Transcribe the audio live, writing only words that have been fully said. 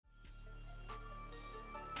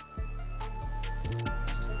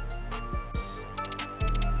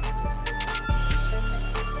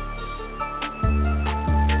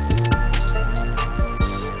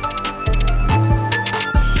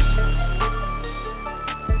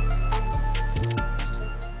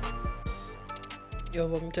Yo,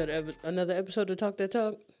 welcome to another episode of Talk That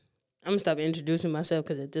Talk. I'm gonna stop introducing myself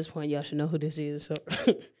because at this point, y'all should know who this is. So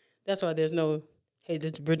that's why there's no, hey,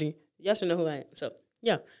 this is Brittany. Y'all should know who I am. So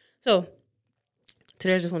yeah. So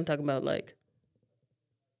today I just want to talk about like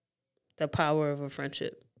the power of a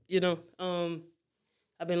friendship.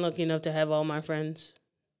 I've been lucky enough to have all my friends,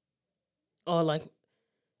 all like,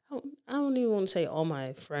 I don't even want to say all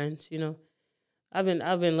my friends. I've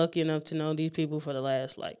been lucky enough to know these people for the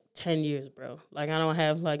last like 10 years, bro. Like I don't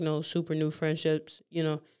have like no super new friendships.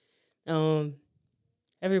 Um,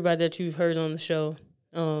 everybody that you've heard on the show,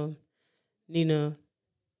 Nina,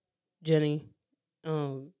 Jenny,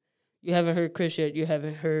 um, you haven't heard Chris yet. You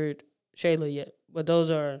haven't heard Shayla yet. But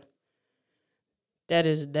that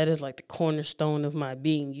is like the cornerstone of my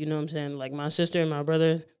being. You know what I'm saying? Like my sister and my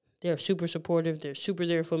brother, they're super supportive. They're super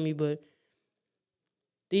there for me. But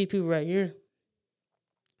these people right here.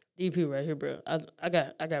 These people right here, bro. I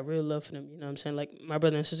got real love for them. You know what I'm saying? Like my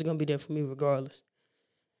brother and sister gonna be there for me regardless.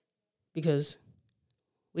 Because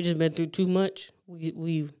we just been through too much.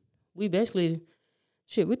 We basically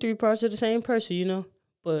we're three parts of the same person.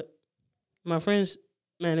 But my friends,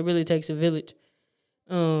 man, it really takes a village.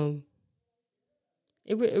 Um,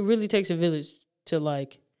 it really takes a village to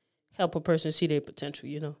like help a person see their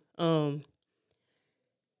potential. And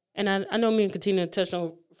I know me and Katina touched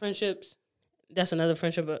on friendships. That's another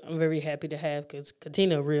friendship I'm very happy to have because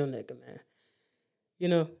Katina a real nigga,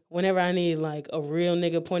 man. Whenever I need like a real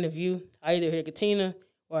nigga point of view, I either hear Katina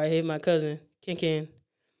or I hear my cousin Kinkin.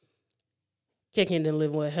 Kinkin didn't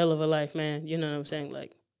live a hell of a life, man. You know what I'm saying?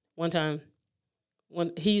 Like one time,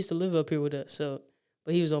 when he used to live up here with us,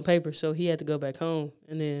 but he was on paper, so he had to go back home,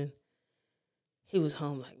 and then he was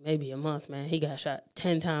home like maybe a month, man. He got shot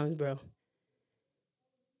 10 times, bro.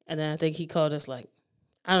 And then I think he called us like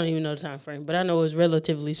I don't even know the time frame, but I know it was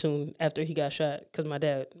relatively soon after he got shot because my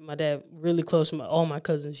dad really close to all my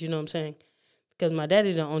cousins. You know what I'm saying? Because my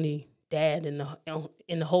daddy the only dad in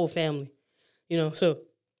the whole family. So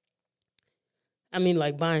I mean,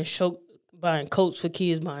 like buying coats for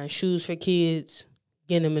kids, buying shoes for kids,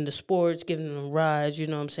 getting them into sports, giving them rides. You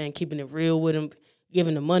know what I'm saying? Keeping it real with him,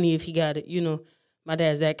 giving the money if he got it. My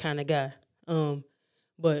dad's that kind of guy.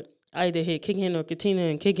 But I either hit Kickin or Katina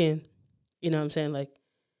and Kickin. You know what I'm saying? Like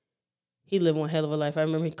he lived one hell of a life. I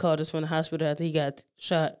remember he called us from the hospital after he got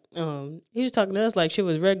shot. He was talking to us like shit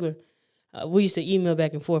was regular. We used to email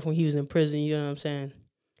back and forth when he was in prison. You know what I'm saying?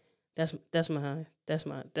 That's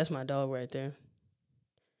my dog right there.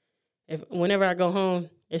 If whenever I go home,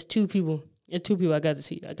 it's two people. It's two people I got to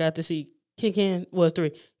see. I got to see Kickin. Well, it's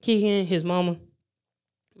three. Kickin, his mama,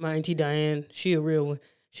 my auntie Diane. She a real one.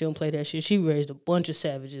 She don't play that shit. She raised a bunch of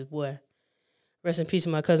savages, boy. Rest in peace to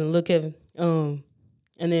my cousin Lil Kevin. And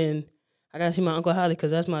then I gotta see my Uncle Holly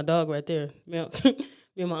because that's my dog right there. Me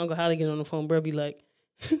and my Uncle Holly get on the phone, bro. Be like,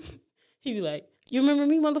 he be like, "You remember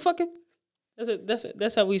me, motherfucker?"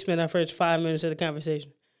 That's how we spend our first 5 minutes of the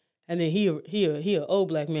conversation. And then he a old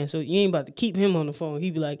black man, so you ain't about to keep him on the phone.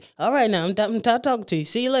 He be like, "All right, now I'm tired talking to you.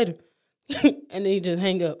 See you later." And then he just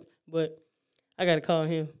hang up. But I gotta call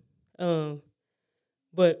him.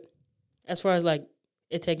 But as far as like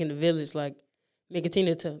it taking the village, like me and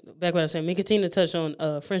Katina back what I was saying, me and Katina touched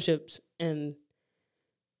on friendships, and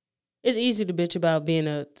it's easy to bitch about being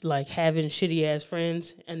having shitty ass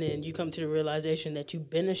friends, and then you come to the realization that you've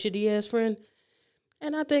been a shitty ass friend.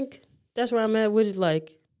 And I think that's where I'm at with it.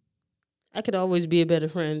 Like, I could always be a better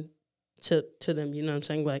friend to them. You know what I'm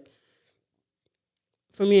saying? Like,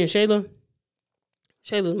 for me and Shayla's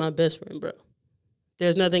my best friend, bro.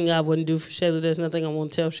 There's nothing I wouldn't do for Shayla. There's nothing I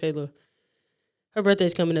won't tell Shayla. Her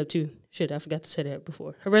birthday's coming up, too. Shit, I forgot to say that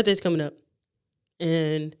before. Her birthday's coming up.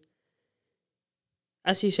 And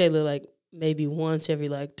I see Shayla, like, maybe once every,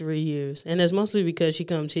 3 years. And that's mostly because she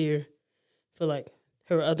comes here for,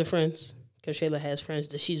 her other friends. Because Shayla has friends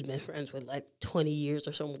that she's been friends with, 20 years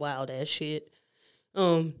or some wild-ass shit.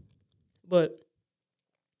 But,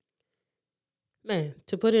 man,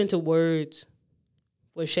 to put into words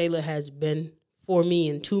what Shayla has been for me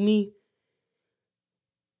and to me,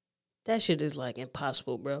 that shit is,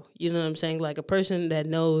 impossible, bro. You know what I'm saying? Like, a person that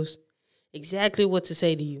knows exactly what to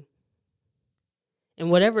say to you. And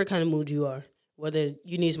whatever kind of mood you are, whether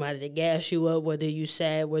you need somebody to gas you up, whether you're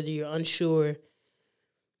sad, whether you're unsure,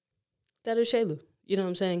 that is Shayla. You know what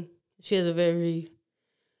I'm saying? She has we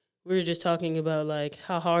were just talking about,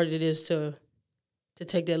 how hard it is to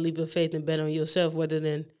take that leap of faith and bet on yourself, rather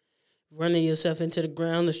than running yourself into the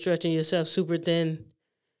ground or stretching yourself super thin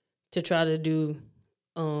to try to do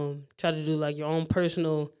your own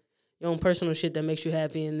personal shit that makes you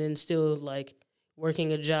happy, and then still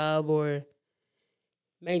working a job or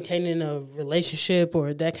maintaining a relationship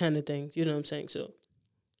or that kind of thing. You know what I'm saying? So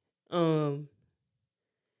Um,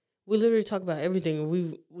 we literally talk about everything,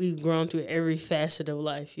 and we've grown through every facet of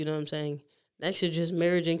life. You know what I'm saying? Next is just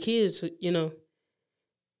marriage and kids. You know,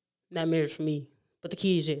 not marriage for me, but the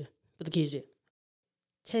kids, yeah. But the kids, yeah.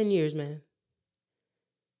 10 years, man.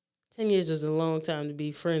 10 years is a long time to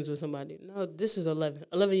be friends with somebody. No, this is 11.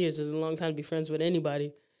 11 years is a long time to be friends with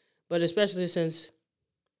anybody, but especially since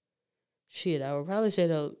shit, I would probably say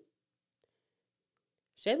though,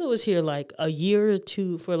 Shayla was here like a year or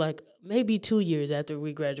two for like maybe 2 years after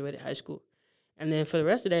we graduated high school. And then for the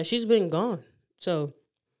rest of that, she's been gone. So,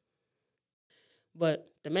 but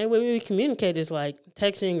the main way we communicate is like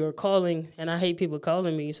texting or calling. And I hate people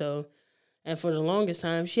calling me. So, and for the longest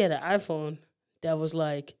time, she had an iPhone that was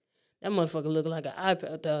like, that motherfucker looked like an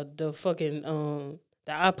iPad, the fucking,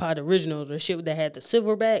 the iPod original, the shit that had the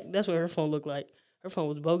silver back. That's what her phone looked like. Her phone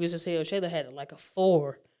was bogus as hell. Shayla had like a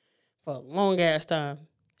 4 for a long ass time.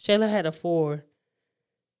 Shayla had a 4.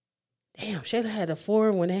 Damn, Shayla had a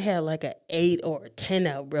 4 when they had like a 8 or a 10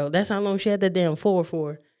 out, bro. That's how long she had that damn 4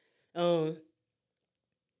 for. Um,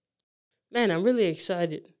 Man, I'm really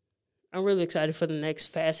excited. I'm really excited for the next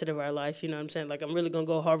facet of our life. You know what I'm saying? Like, I'm really gonna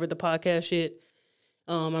go hard with the podcast shit.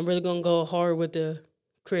 I'm really gonna go hard with the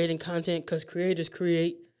creating content because creators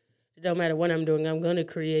create. It don't matter what I'm doing. I'm gonna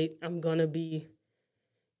create. I'm gonna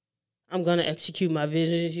execute my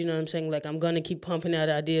visions. You know what I'm saying? Like, I'm gonna keep pumping out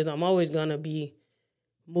ideas. I'm always gonna be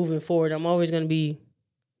moving forward. I'm always gonna be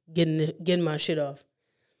getting my shit off.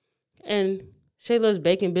 And Shayla's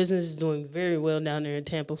baking business is doing very well down there in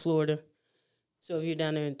Tampa, Florida. So if you're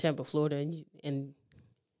down there in Tampa, Florida, and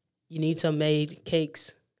you need some made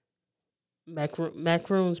cakes,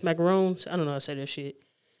 macarons, I don't know how to say that shit,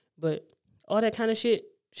 but all that kind of shit,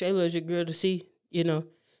 Shayla is your girl to see. You know,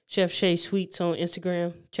 Chef Shay Sweets on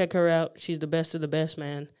Instagram. Check her out. She's the best of the best,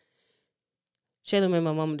 man. Shayla made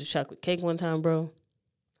my mama the chocolate cake one time, bro.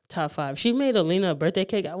 Top 5. She made Alina a birthday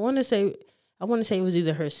cake. I want to say it was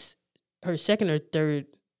either her second or third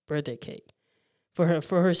birthday cake for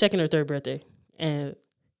her second or third birthday. And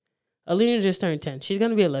Alina just turned 10. She's going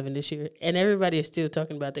to be 11 this year. And everybody is still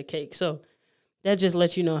talking about the cake. So that just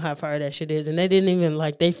lets you know how far that shit is. And they didn't even,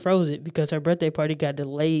 they froze it because her birthday party got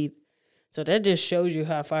delayed. So that just shows you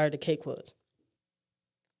how fire the cake was.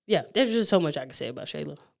 Yeah, there's just so much I can say about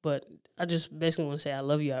Shayla. But I just basically want to say I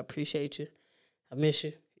love you. I appreciate you. I miss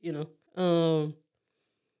you, you know.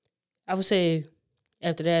 I would say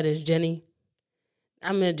after that is Jenny.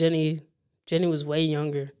 I met Jenny. Jenny was way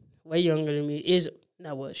younger than me.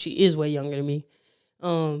 She is way younger than me.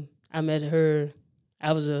 I met her.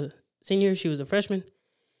 I was a senior. She was a freshman.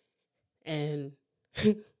 And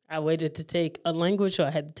I waited to take a language, so I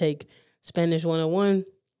had to take Spanish 101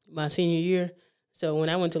 my senior year. So when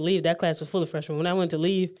I went to leave, that class was full of freshmen. When I went to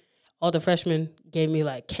leave, all the freshmen gave me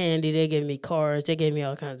like candy. They gave me cards. They gave me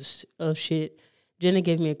all kinds of shit. Jenny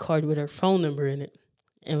gave me a card with her phone number in it.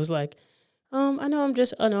 And it was like, I know I'm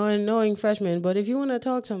just an annoying freshman, but if you want to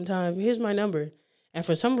talk sometime, here's my number. And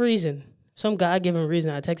for some reason, some God-given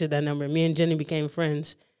reason, I texted that number. Me and Jenny became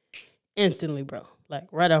friends instantly, bro. Like,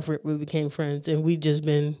 right off rip, we became friends. And we just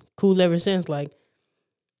been cool ever since. Like,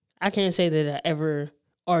 I can't say that I ever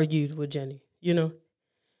argued with Jenny, you know?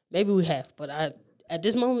 Maybe we have, but at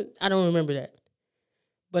this moment, I don't remember that.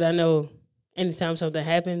 But I know anytime something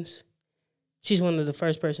happens, she's one of the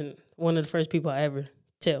first people I ever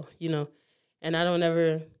tell, you know? And I don't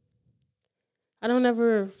ever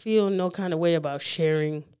feel no kind of way about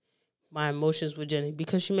sharing my emotions with Jenny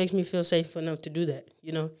because she makes me feel safe enough to do that,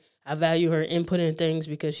 you know? I value her input in things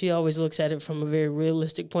because she always looks at it from a very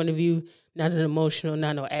realistic point of view, not an emotional,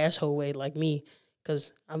 not no asshole way like me,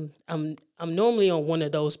 because I'm normally on one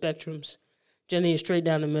of those spectrums. Jenny is straight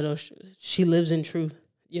down the middle. She lives in truth,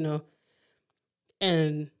 you know?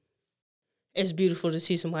 And it's beautiful to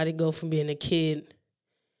see somebody go from being a kid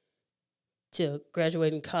to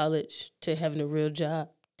graduating college, to having a real job,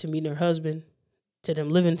 to meeting her husband, to them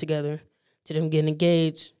living together, to them getting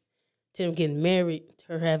engaged, to them getting married, to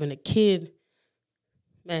her having a kid.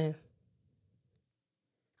 Man,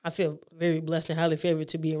 I feel very blessed and highly favored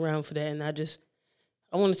to be around for that. And I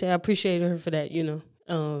want to say I appreciate her for that, you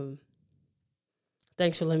know.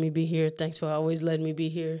 Thanks for letting me be here. Thanks for always letting me be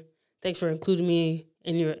here. Thanks for including me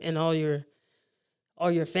in all your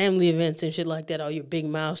family events and shit like that, all your big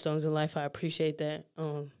milestones in life. I appreciate that.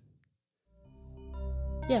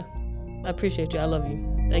 Yeah, I appreciate you. I love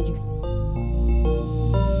you. Thank you.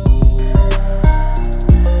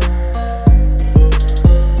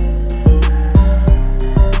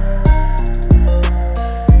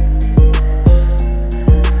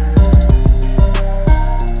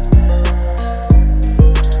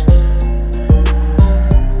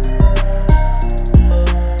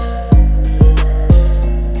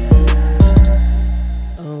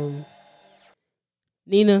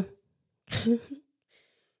 Nina,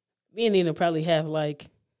 me and Nina probably have like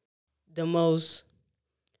the most,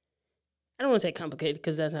 I don't want to say complicated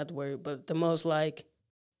because that's not the word, but the most like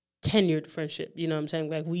tenured friendship. You know what I'm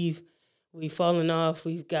saying? Like we've fallen off,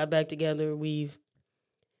 we've got back together, we've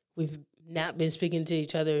not been speaking to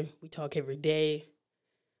each other. We talk every day.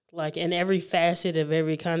 Like in every facet of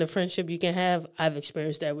every kind of friendship you can have, I've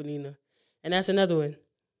experienced that with Nina. And that's another one.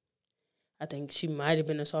 I think she might have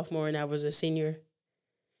been a sophomore and I was a senior.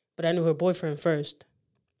 But I knew her boyfriend first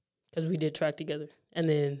because we did track together. And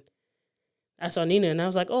then I saw Nina and I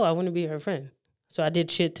was like, oh, I want to be her friend. So I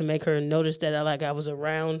did shit to make her notice that I was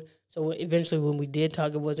around. So eventually when we did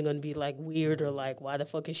talk, it wasn't going to be like weird or like, why the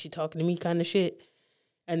fuck is she talking to me kind of shit.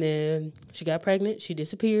 And then she got pregnant. She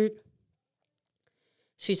disappeared.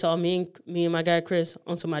 She saw me and my guy Chris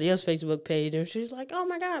on somebody else's Facebook page, and she's like, "Oh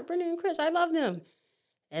my God, Brendan and Chris, I love them."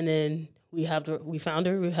 And then we found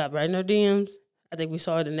her, we hopped right in her DMs. I think we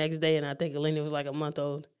saw her the next day, and I think Elena was like a month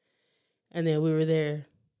old. And then we were there,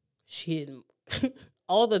 she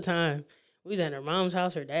all the time. We was at her mom's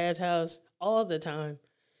house, her dad's house, all the time,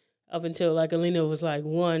 up until like Elena was like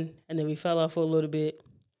 1, and then we fell off for a little bit.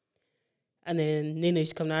 And then Nina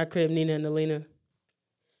used to come to our crib, Nina and Elena.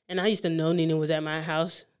 And I used to know Nina was at my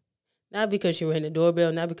house, not because she rang the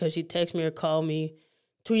doorbell, not because she texted me or called me,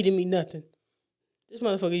 tweeted me, nothing. This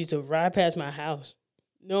motherfucker used to ride past my house,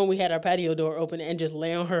 knowing we had our patio door open, and just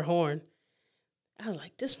lay on her horn. I was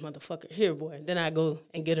like, this motherfucker here, boy. Then I go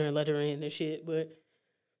and get her and let her in and shit. But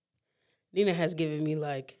Nina has given me,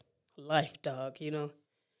 like, life, dog, you know.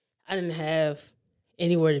 I didn't have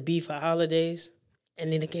anywhere to be for holidays, and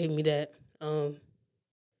Nina gave me that.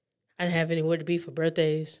 I didn't have anywhere to be for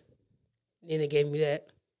birthdays. Nina gave me that.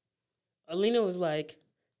 Alina was like,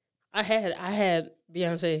 I had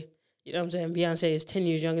Beyonce, you know what I'm saying? Beyonce is 10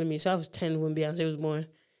 years younger than me, so I was 10 when Beyonce was born.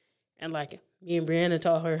 And like me and Brianna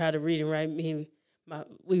taught her how to read and write.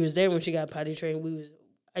 We was there when she got potty trained.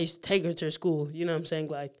 I used to take her to school, you know what I'm saying?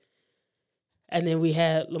 Like, and then we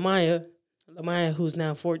had Lamaya, who's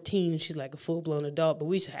now 14, she's like a full blown adult, but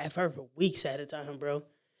we used to have her for weeks at a time, bro.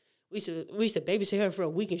 We used to babysit her for a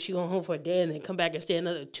week and she go home for a day and then come back and stay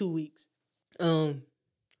another 2 weeks.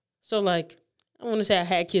 So like I want to say I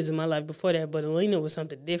had kids in my life before that, but Alina was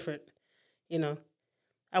something different, you know.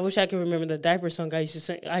 I wish I could remember the diaper song I used to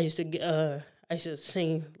sing. I used to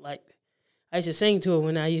sing to her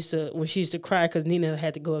when she used to cry because Nina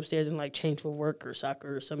had to go upstairs and like change for work or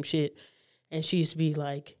soccer or some shit, and she used to be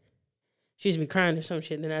crying or some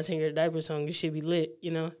shit. And then I sing her the diaper song and she'd be lit,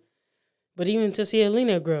 you know. But even to see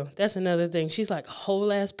Alina grow, that's another thing. She's like a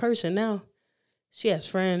whole ass person now. She has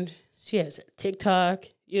friends. She has a TikTok,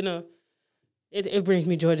 you know. It brings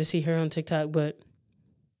me joy to see her on TikTok, but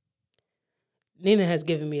Nina has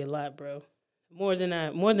given me a lot, bro. More than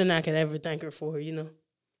I could ever thank her for, you know.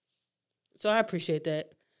 So I appreciate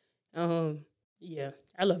that. Yeah,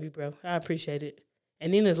 I love you, bro. I appreciate it.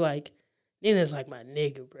 And Nina's like my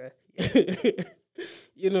nigga, bro.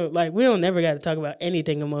 You know, like we don't never got to talk about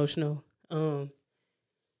anything emotional.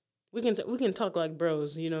 We can talk like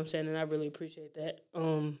bros, you know what I'm saying, and I really appreciate that.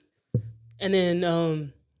 And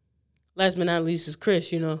then last but not least is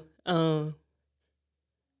Chris, you know. I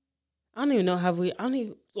don't even know how I don't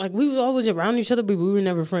even, like, we was always around each other, but we were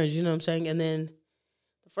never friends, you know what I'm saying? And then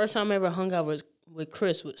the first time I ever hung out with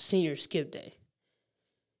Chris was senior skip day.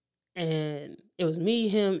 And it was me,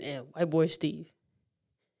 him, and white boy Steve.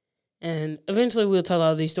 And eventually we'll tell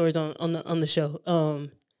all these stories on the show.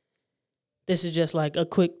 This is just like a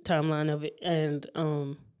quick timeline of it. And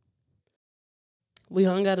we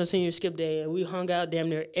hung out on senior skip day, and we hung out damn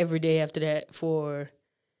near every day after that for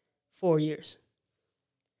 4 years.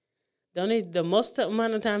 The most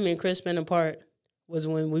amount of time me and Chris spent apart was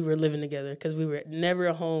when we were living together because we were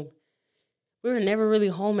never home. We were never really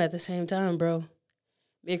home at the same time, bro.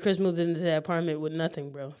 Me and Chris moved into that apartment with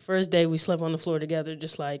nothing, bro. First day we slept on the floor together,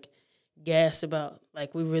 just like gassed about,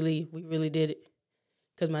 like we really did it.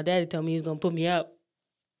 Because my daddy told me he was gonna put me out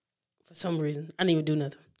for some reason. I didn't even do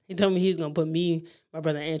nothing. He told me he was gonna put me, my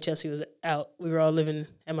brother, and Chelsea was out. We were all living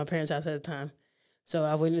at my parents' house at the time. So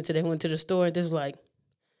I waited until they went to the store. This was like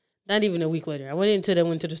not even a week later. I waited until they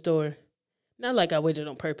went to the store. Not like I waited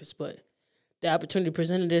on purpose, but the opportunity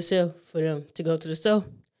presented itself for them to go to the store.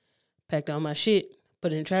 Packed all my shit,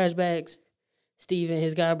 put it in trash bags. Steve and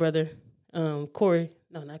his god brother, Corey.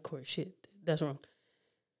 No, not Corey. Shit, that's wrong.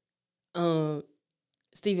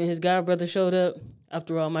 Steve and his god brother showed up.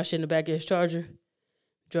 After all my shit in the back of his Charger.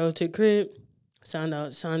 Drove to the crib, signed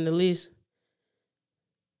the lease.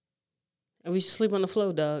 And we used to sleep on the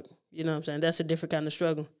floor, dog. You know what I'm saying? That's a different kind of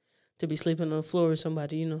struggle, to be sleeping on the floor with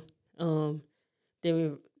somebody, you know.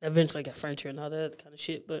 Then eventually got furniture and all that other kind of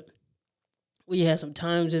shit. But we had some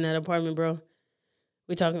times in that apartment, bro.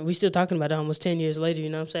 We still talking about it almost 10 years later, you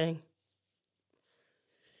know what I'm saying?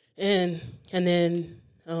 And then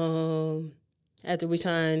after we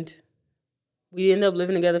signed, we ended up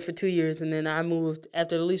living together for 2 years, and then I moved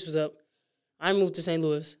after the lease was up. I moved to St.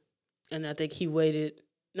 Louis, and I think he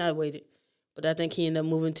not waited, but I think he ended up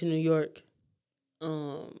moving to New York,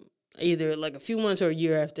 either like a few months or a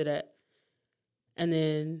year after that. And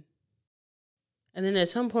then at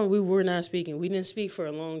some point we were not speaking. We didn't speak for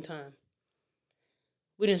a long time.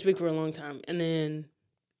 And then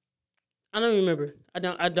I don't remember.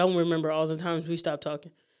 I don't remember all the times we stopped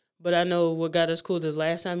talking. But I know what got us cool the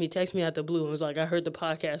last time he texted me out the blue and was like, I heard the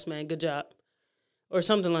podcast, man. Good job. Or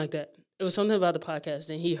something like that. It was something about the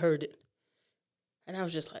podcast, and he heard it. And I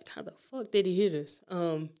was just like, how the fuck did he hear this?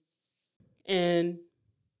 And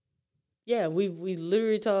yeah, we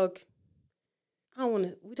literally talk.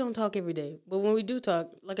 We don't talk every day. But when we do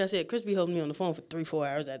talk, like I said, Chris be holding me on the phone for 3-4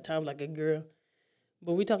 hours at a time like a girl.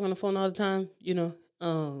 But we talk on the phone all the time, you know.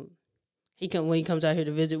 When he comes out here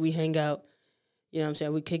to visit, we hang out. You know what I'm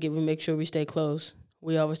saying? We kick it. We make sure we stay close.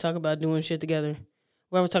 We always talk about doing shit together.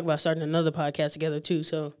 We always talk about starting another podcast together, too.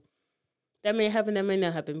 So that may happen, that may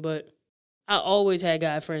not happen. But I always had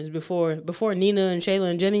guy friends. Before Nina and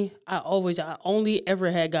Shayla and Jenny, I only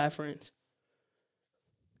ever had guy friends.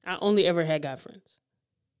 And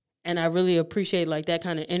I really appreciate, like, that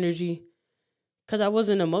kind of energy because I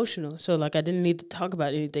wasn't emotional. So, like, I didn't need to talk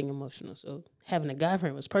about anything emotional. So having a guy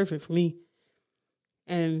friend was perfect for me.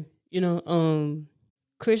 And, you know,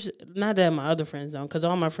 Chris, not that my other friends don't, because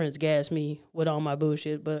all my friends gas me with all my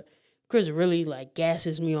bullshit, but Chris really, like,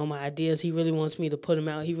 gasses me on my ideas. He really wants me to put them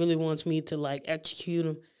out. He really wants me to, like, execute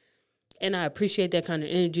them. And I appreciate that kind of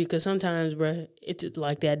energy because sometimes, bruh, it's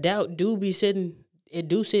like that doubt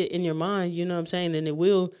sit in your mind, you know what I'm saying? And it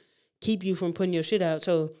will keep you from putting your shit out.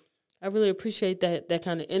 So I really appreciate that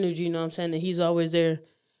kind of energy, you know what I'm saying? And he's always there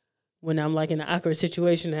when I'm, like, in an awkward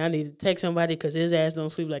situation and I need to text somebody because his ass don't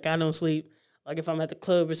sleep like I don't sleep. Like, if I'm at the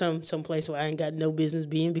club or some place where I ain't got no business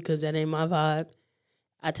being because that ain't my vibe,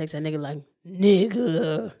 I text that nigga like,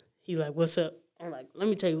 nigga. He like, what's up? I'm like, let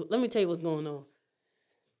me tell you what's going on.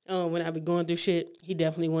 When I be going through shit, he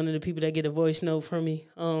definitely one of the people that get a voice note from me.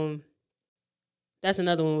 That's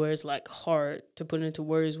another one where it's, like, hard to put into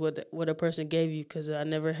words what a person gave you because I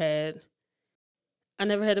never had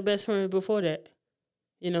a best friend before that,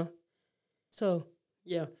 you know? So,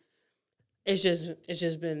 yeah. It's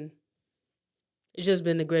just been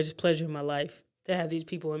the greatest pleasure in my life to have these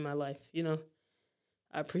people in my life, you know?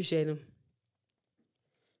 I appreciate them.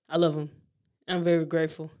 I love them. I'm very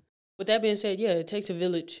grateful. With that being said, yeah, it takes a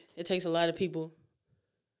village. It takes a lot of people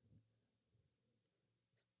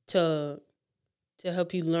to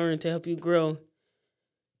help you learn, to help you grow.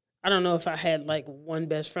 I don't know if I had, like, one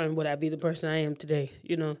best friend, would I be the person I am today,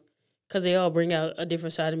 you know? Because they all bring out a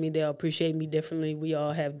different side of me. They all appreciate me differently. We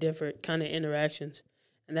all have different kind of interactions.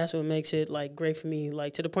 And that's what makes it, like, great for me.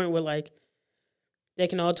 Like, to the point where, like, they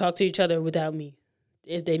can all talk to each other without me.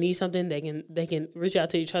 If they need something, they can reach out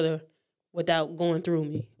to each other without going through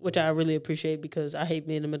me, which I really appreciate because I hate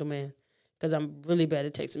being the middleman because I'm really bad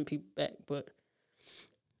at texting people back. But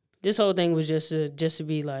this whole thing was just to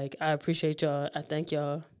be like, I appreciate y'all. I thank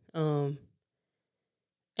y'all. And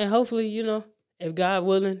hopefully, you know, if God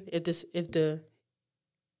willing, if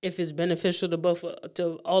it's beneficial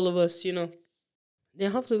to all of us, you know, then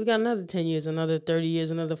hopefully we got another 10 years, another 30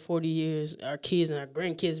 years, another 40 years. Our kids and our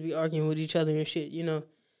grandkids be arguing with each other and shit, you know.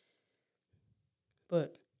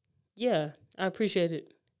 But yeah, I appreciate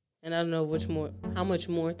it. And I don't know how much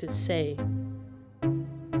more to say.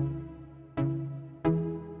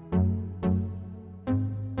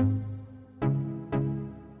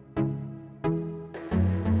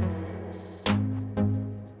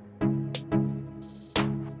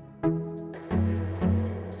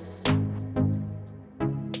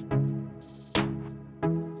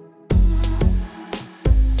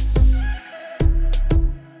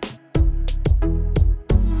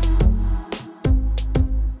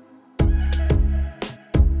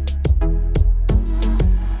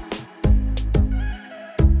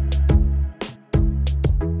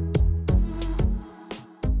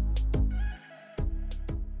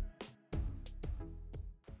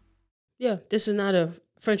 Yeah, this is not a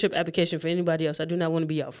friendship application for anybody else. I do not want to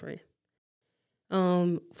be your friend.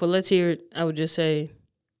 For Let's Hear It, I would just say,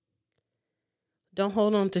 don't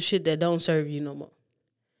hold on to shit that don't serve you no more.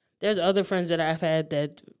 There's other friends that I've had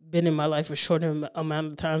that been in my life for a short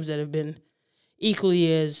amount of times that have been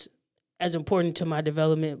equally as important to my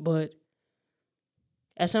development. But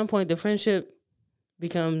at some point, the friendship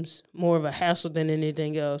becomes more of a hassle than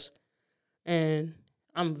anything else. And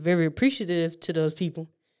I'm very appreciative to those people,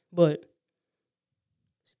 but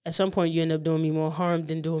at some point you end up doing me more harm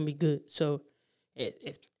than doing me good. So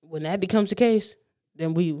if when that becomes the case,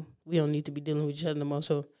 then we don't need to be dealing with each other no more.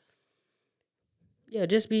 So yeah,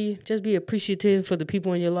 just be appreciative for the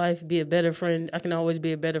people in your life. Be a better friend. I can always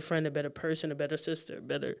be a better friend, a better person, a better sister, a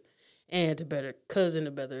better aunt, a better cousin,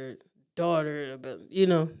 a better daughter, a better,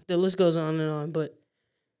 the list goes on and on. But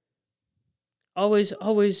always,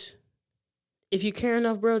 if you care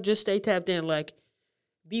enough, bro, just stay tapped in. Like,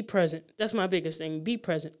 be present. That's my biggest thing. Be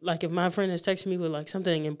present. Like, if my friend is texting me with like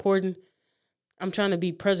something important, I'm trying to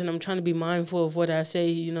be present. I'm trying to be mindful of what I say.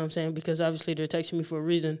 You know what I'm saying? Because obviously they're texting me for a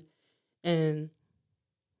reason, and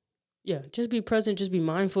yeah, just be present. Just be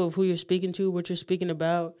mindful of who you're speaking to, what you're speaking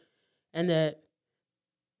about, and that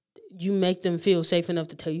you make them feel safe enough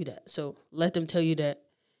to tell you that. So let them tell you that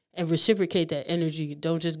and reciprocate that energy.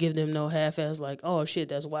 Don't just give them no half-ass like, oh, shit,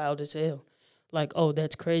 that's wild as hell. Like, oh,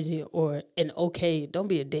 that's crazy, or an okay. Don't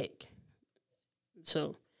be a dick.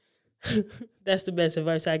 So that's the best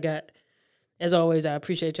advice I got. As always, I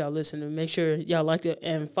appreciate y'all listening. Make sure y'all like it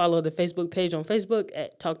and follow the Facebook page on Facebook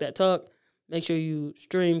at Talk That Talk. Make sure you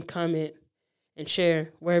stream, comment, and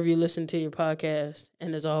share wherever you listen to your podcast.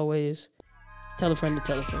 And as always, tell a friend to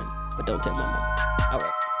tell a friend, but don't tell my mom. All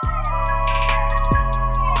right.